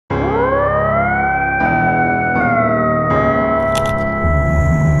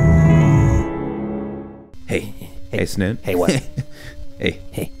Hey, Snoot. Hey, what? Hey.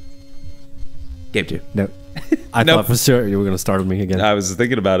 Hey. Game 2. No. I thought for sure you were going to start with me again. I was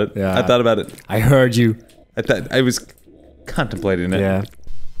thinking about it. Yeah. I thought about it. I heard you. I thought I was contemplating it. Yeah.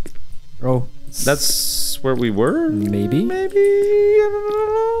 Oh. That's where we were? Maybe? Maybe.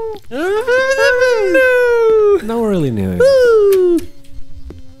 I don't know. No really knew.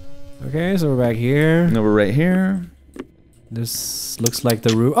 Okay, so we're back here. No, we're right here. This looks like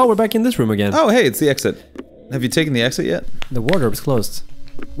the room. Oh, we're back in this room again. Oh, hey, it's the exit. Have you taken the exit yet? The wardrobe's closed.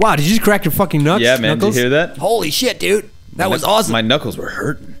 Wow, did you just crack your fucking nuts? Yeah, man. Knuckles? Did you hear that? Holy shit, dude. That was awesome. My knuckles were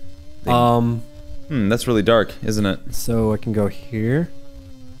hurting. That's really dark, isn't it? So I can go here.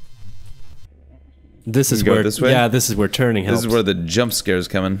 This is go where this way? Yeah, this is where turning helps. This is where the jump scare's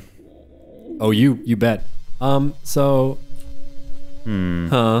coming. Oh, you bet. So I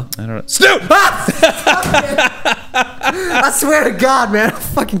don't know. Snoop! I swear to God, man, I'll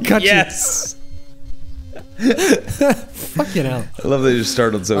fucking cut Yes! you. Fucking hell. I love that you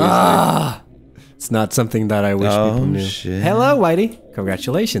startled so easily. It's not something that I wish people knew. Shit. Hello, Whitey.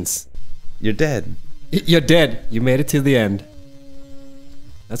 Congratulations. You're dead. You're dead. You made it to the end.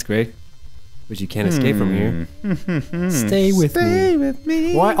 That's great. But you can't escape from here. Stay with me. Stay with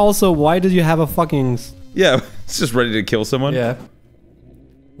me. Why? Also, why did you have a fucking... Yeah, it's just ready to kill someone. Yeah.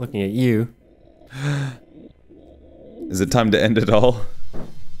 Looking at you. Is it time to end it all?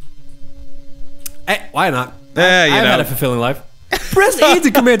 Hey, why not? Yeah, you I've know. had a fulfilling life. Press E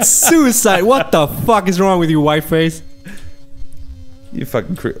to commit suicide. What the fuck is wrong with you, white face? You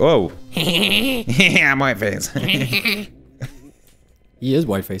fucking Whoa. I'm white face. He is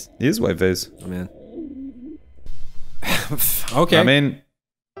white face. He is white face. Oh man. Okay. I mean,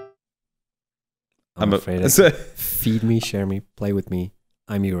 I'm afraid. Feed me, share me, play with me.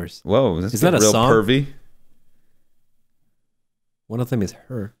 I'm yours. Whoa, this Is that a real song? pervy. One of them is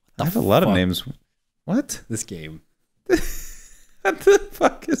her. I have a lot of names. What? This game. What the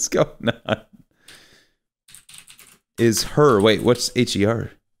fuck is going on? Is her? Wait, what's HER?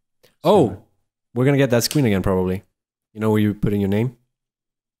 Oh, we're gonna get that screen again probably. You know where you put in your name?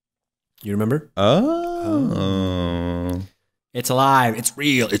 You remember? Oh. It's alive. It's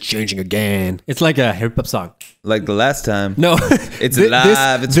real. It's changing again. It's like a hip hop song. Like the last time. No, It's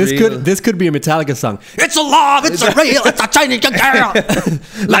alive. It's real. This could be a Metallica song. It's alive. It's real. It's a changing again.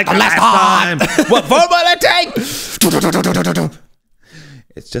 Like the last time. What form will it take?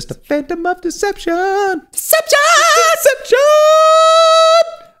 It's just a phantom of deception. Deception.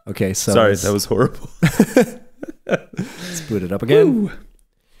 Okay, so Sorry, that was horrible. let's boot it up again. Woo.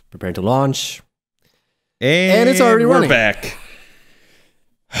 Preparing to launch. And it's already running. We're back.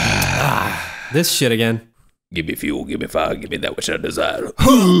 This shit again. Give me fuel, give me fire, give me that which I desire.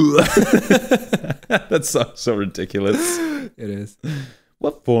 That's so ridiculous. It is.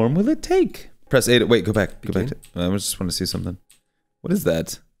 What form will it take? Press A to wait, go back. Go back to I just want to see something. What is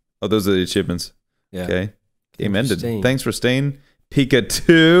that? Oh, those are the achievements. Yeah. Okay. Game ended. staying. Thanks for staying.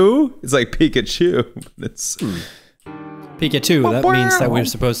 Pikachu. It's like Pikachu. It's Pikachu. That means that we're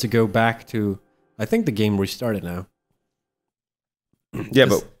supposed to go back to. I think the game restarted now. yeah,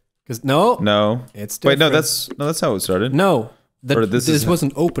 but because no, it's wait, different. no, that's how it started. No, Or this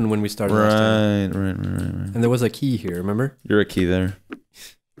wasn't open when we started last time. Right. And there was a key here. Remember? You're a key there.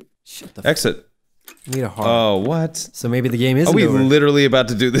 Shut the. Exit. Need a heart. Oh, what? So maybe the game isn't Are we over. literally about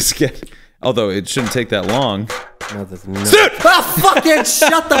to do this again? Although it shouldn't take that long. No, there's no. Ah, fucking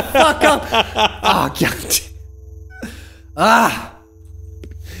shut the fuck up! Oh god.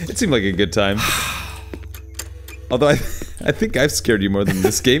 It seemed like a good time. Although I think I've scared you more than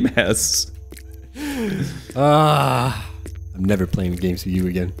this game has. I'm never playing games with you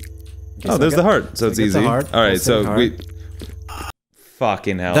again. Okay, Oh, so there's the heart, so it's get the easy. heart. All right, I'll send so heart. we.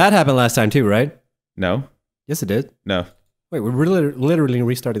 Fucking hell. That happened last time too, right? No, Yes, it did. no, Wait, we're literally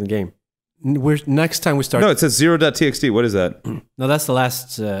restarting the game. Next time we start. no. It says 0.txt. What is that? No, that's the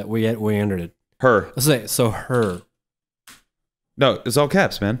last we entered it. Her. Let's say so. Her. No, it's all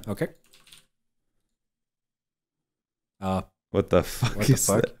caps, man. Okay. What the fuck What the is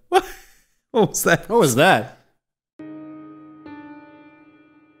fuck? that? What was that? What was that?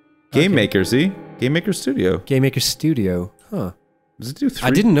 Game Maker, see? Game Maker Studio. Game Maker Studio. Huh. Does it do 3?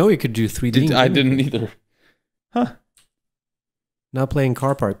 I didn't know you could do 3D. I didn't either. Huh. Now playing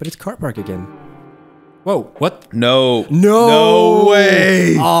Car Park, but it's Car Park again. Whoa, what? No. No. No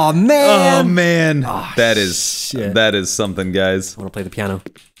way. Oh man. Oh man. Oh, that is shit. that is something, guys. I want to play the piano.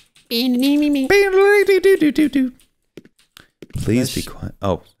 Please be quiet.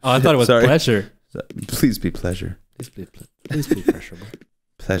 Oh. Oh, I thought it was Sorry. pleasure. Please be pleasure. Please be pleasurable.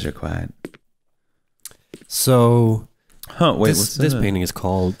 Pleasure quiet. So, Huh, wait, this painting is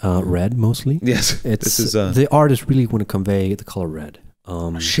called Red, mostly. Yes. It's, this is the artist really want to convey the color red.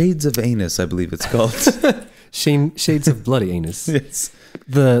 Shades of Anus, I believe it's called. Shades of Bloody Anus. Yes.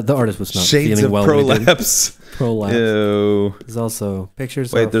 The artist was not Shades feeling of well. Prolapse. Prolapse. Ew. There's also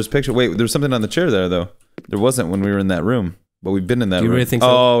pictures Wait, of... there's picture. Wait, there's something on the chair there, though. There wasn't when we were in that room. But we've been in that room. Do you really think so?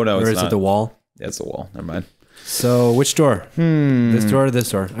 Oh, no, or it's is not. it the wall? Yeah, it's the wall. Never mind. So, which door? This door or this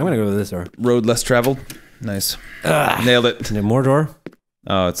door? I'm going to go with this door. Road less traveled. Nice. Nailed it. And then more door?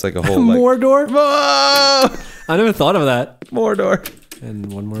 Oh, it's like a whole... More door? Whoa! I never thought of that. More door.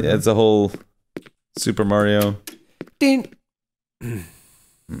 And one more Yeah, door. it's a whole Super Mario. Ding.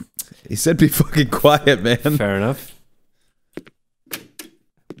 He said be fucking quiet, man. Fair enough.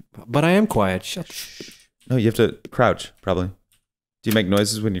 But I am quiet. Shut. No, you have to crouch, probably. Do you make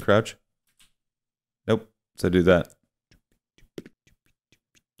noises when you crouch? Nope. So do that.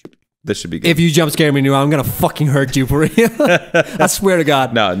 This should be good. If you jump scare me now, I'm gonna fucking hurt you for real. I swear to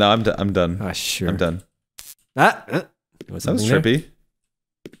God. No, I'm done. Ah, sure. I'm done. That was trippy.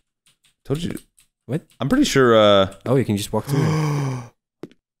 Told you. What? I'm pretty sure. Oh, you can just walk through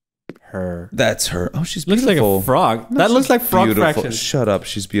her. That's her. Oh, she's Looks beautiful. like a frog. No, that looks like frog beautiful. fractions. Shut up.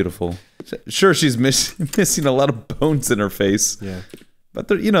 She's beautiful. Sure, she's missing a lot of bones in her face. Yeah. But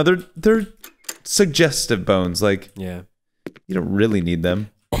they're suggestive bones. Like, yeah, you don't really need them.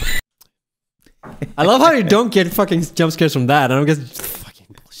 I love how you don't get fucking jump scares from that. I don't get fucking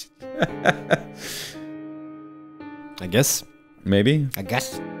bullshit. I guess. Maybe. I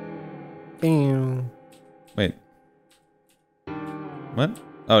guess. Damn. Wait. What?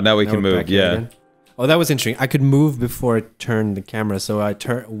 Oh, now we can move. Yeah. Oh, that was interesting. I could move before I turned the camera, so I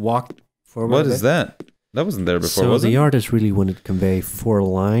walked forward. What is that? That wasn't there before, so was it? the artist really wanted to convey 4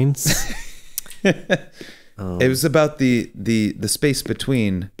 lines. It was about the space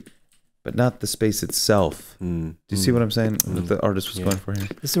between, but not the space itself. Do you see what I'm saying? What the artist was going for here?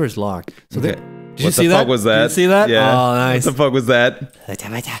 This door is locked. So okay. Did you see that? What the fuck was that? Did you see that? Yeah. Oh, nice. What the fuck was that?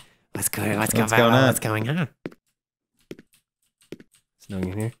 What's going on? What's going on? It's no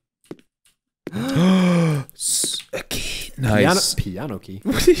in here. A key. Nice. Piano key.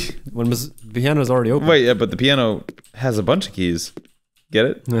 Piano's already open. Wait, yeah, but the piano has a bunch of keys. Get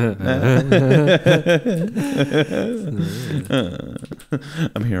it?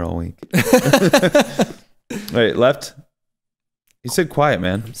 I'm here all week. Wait, left? You said quiet,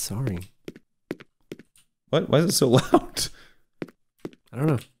 man. I'm sorry. What? Why is it so loud? I don't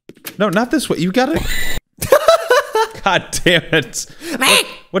know. No, not this way. You got it. God damn it.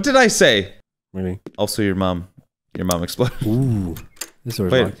 What did I say? Really? Also, your mom exploded. Ooh. This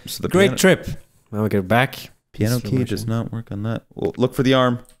door's Wait, locked. so the Great trip. Now we get back. Piano key does not work on that. Well, look for the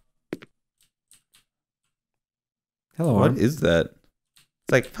arm. Hello, What arm. is that?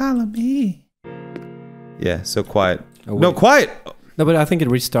 It's like, follow me. Yeah, so quiet. Oh, no, wait. quiet! No, but I think it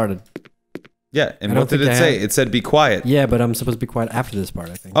restarted. Yeah, and I don't what did think it they say? had- It said be quiet. Yeah, but I'm supposed to be quiet after this part,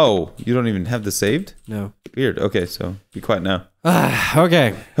 I think. Oh, you don't even have this saved? No. Weird. Okay, so be quiet now.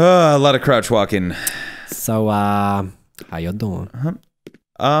 Okay. A lot of crouch walking. So, how you doing?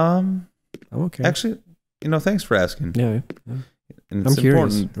 I'm okay. Actually, thanks for asking. Yeah. And I'm it's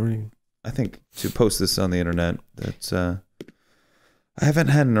curious. important, I think, to post this on the internet. That I haven't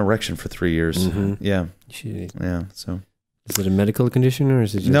had an erection for 3 years. Yeah. Shit. Yeah, so. Is it a medical condition or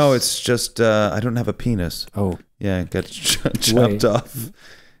is it just... No, it's just I don't have a penis. Oh. Yeah, it got chopped off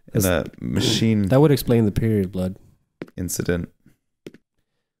in a machine That would explain the period blood. incident.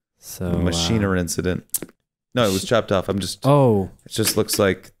 So... Machiner incident. No, it was chopped off. Oh. It just looks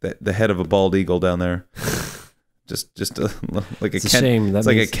like the head of a bald eagle down there. just like It's a shame. That It's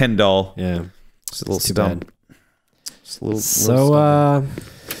like a Ken doll. Yeah. Just a little Too stump. bad. Just a little. So,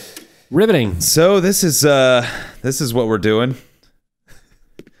 riveting. So this is what we're doing.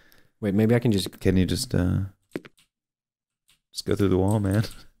 Wait, maybe I can just... Can you just go through the wall, man?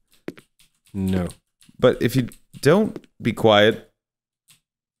 No. But if you don't be quiet,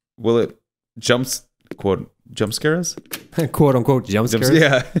 will it jump scare us? Quote unquote jump scares?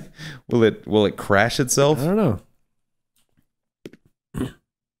 Yeah. Will it crash itself? I don't know.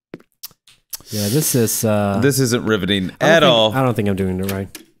 Yeah, this is... This isn't riveting at all. I don't think I'm doing it right.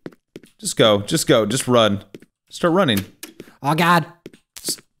 Just go. Just run. Start running. Oh, God.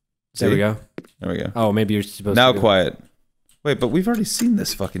 There we go. There we go. Oh, maybe you're supposed Now to... quiet. Wait, but we've already seen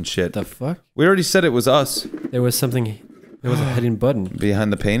this fucking shit. The fuck? We already said it was us. There was something... There was a hidden button.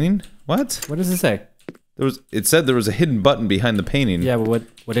 Behind the painting? What? What does it say? It said there was a hidden button behind the painting. Yeah, but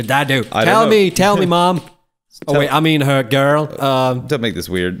what did that do? I don't know. Tell me, Mom. Oh, wait, I mean her, girl. Don't make this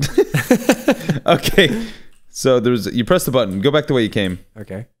weird. Okay. So you press the button. Go back the way you came,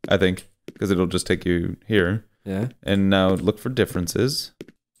 Okay. I think, because it'll just take you here. Yeah. And now look for differences.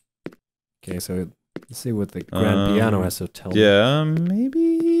 Okay, so let's see what the grand piano has to tell me. Yeah,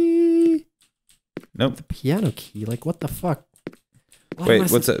 maybe. Nope. The piano key? Like, what the fuck?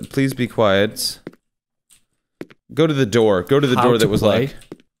 Wait, what's that? Please be quiet. Go to the door. Go to the door that was like.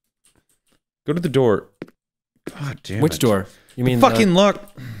 Go to the door. God damn it. Which door? You mean fucking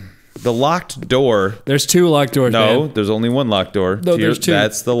lock. The locked door. There's 2 locked doors. No, man. there's only one locked door. No, there's 2.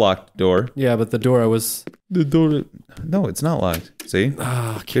 That's the locked door. Yeah, but the door I was. The door. No, it's not locked. See?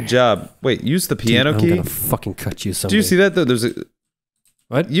 Oh, okay. Good job. Wait, use the piano key. I'm gonna fucking cut you someday. Do you see that though? There's a.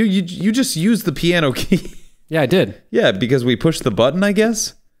 What? You just used the piano key. Yeah, I did. Yeah, because we pushed the button, I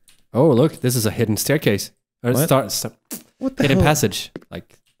guess. Oh, look, this is a hidden staircase. Or What? What the hidden hell? passage.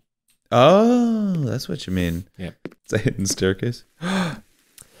 Like. Oh, that's what you mean. Yeah. It's a hidden staircase. Oh.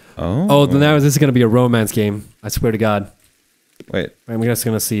 Oh, now this is gonna be a romance game. I swear to God. Wait. I'm just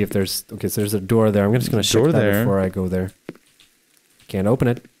gonna see if there's. Okay, so there's a door there. I'm just gonna check that before I go there. Can't open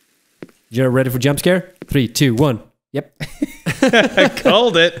it. You ready for jump scare? 3, 2, 1. Yep. I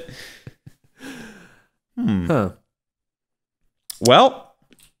called it. Huh. Well.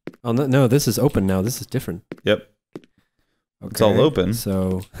 Oh no, this is open now. This is different. Yep. Okay, It's all open.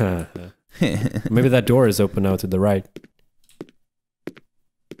 So maybe that door is open now to the right.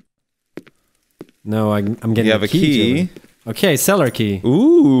 No, I'm getting. You have a key. Okay, cellar key.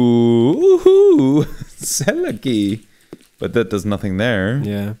 Ooh, cellar key. But that does nothing there.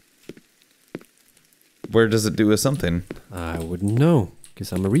 Yeah. Where does it do a something? I wouldn't know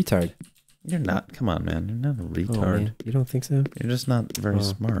because I'm a retard. You're not. Come on, man. You're not a Oh, retard. man. You don't think so? You're just not very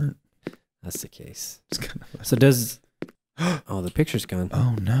smart. That's the case. It's kind of So does. Oh, the picture's gone.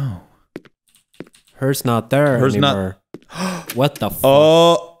 Oh no. Hers not there Hers anymore. What the fuck?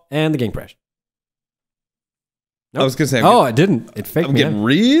 Oh. And the game crashed. Nope. I was gonna say. I didn't. It faked I'm me getting out.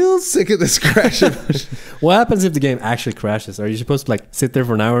 real sick of this crash. What happens if the game actually crashes? Are you supposed to like sit there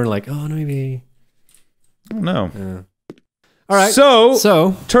for an hour and like, oh, no, maybe? Oh no. All right.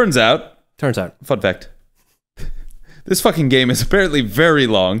 So turns out. Fun fact. This fucking game is apparently very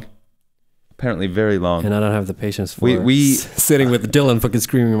long. And I don't have the patience for we sitting with Dylan fucking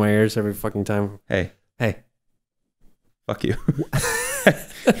screaming in my ears every fucking time. Hey. Fuck you.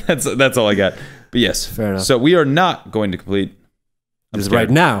 that's all I got. But yes. Fair enough. So we are not going to complete. This is right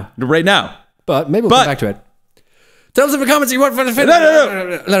now. Right now. But maybe we'll come back to it. Tell us in the comments you want for the film.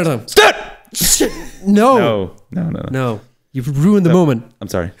 No. Let us know. Stop! No. No. You've ruined the moment. I'm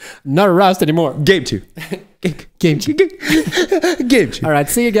sorry. Not aroused anymore. Game 2. Game 2. Game 2. All right,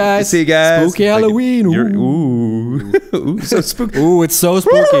 see you guys. Spooky Halloween. Ooh, so spooky. Ooh, it's so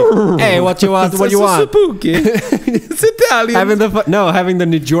spooky. Hey, what you want? What do you want? Spooky. It's Italian. Having the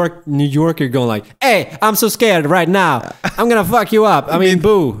New Yorker going like, "Hey, I'm so scared right now. I'm gonna fuck you up." I mean,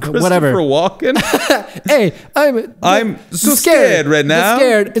 boo, whatever. Walking. Hey, I'm so scared right now.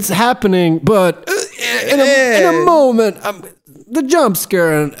 Scared. It's happening, but in a moment, the jump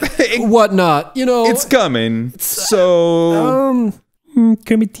scare and whatnot. You know, it's coming. So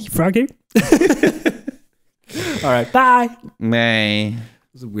Kermit the Froggy. All right, bye. May. It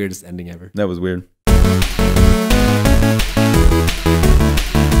was the weirdest ending ever. That was weird.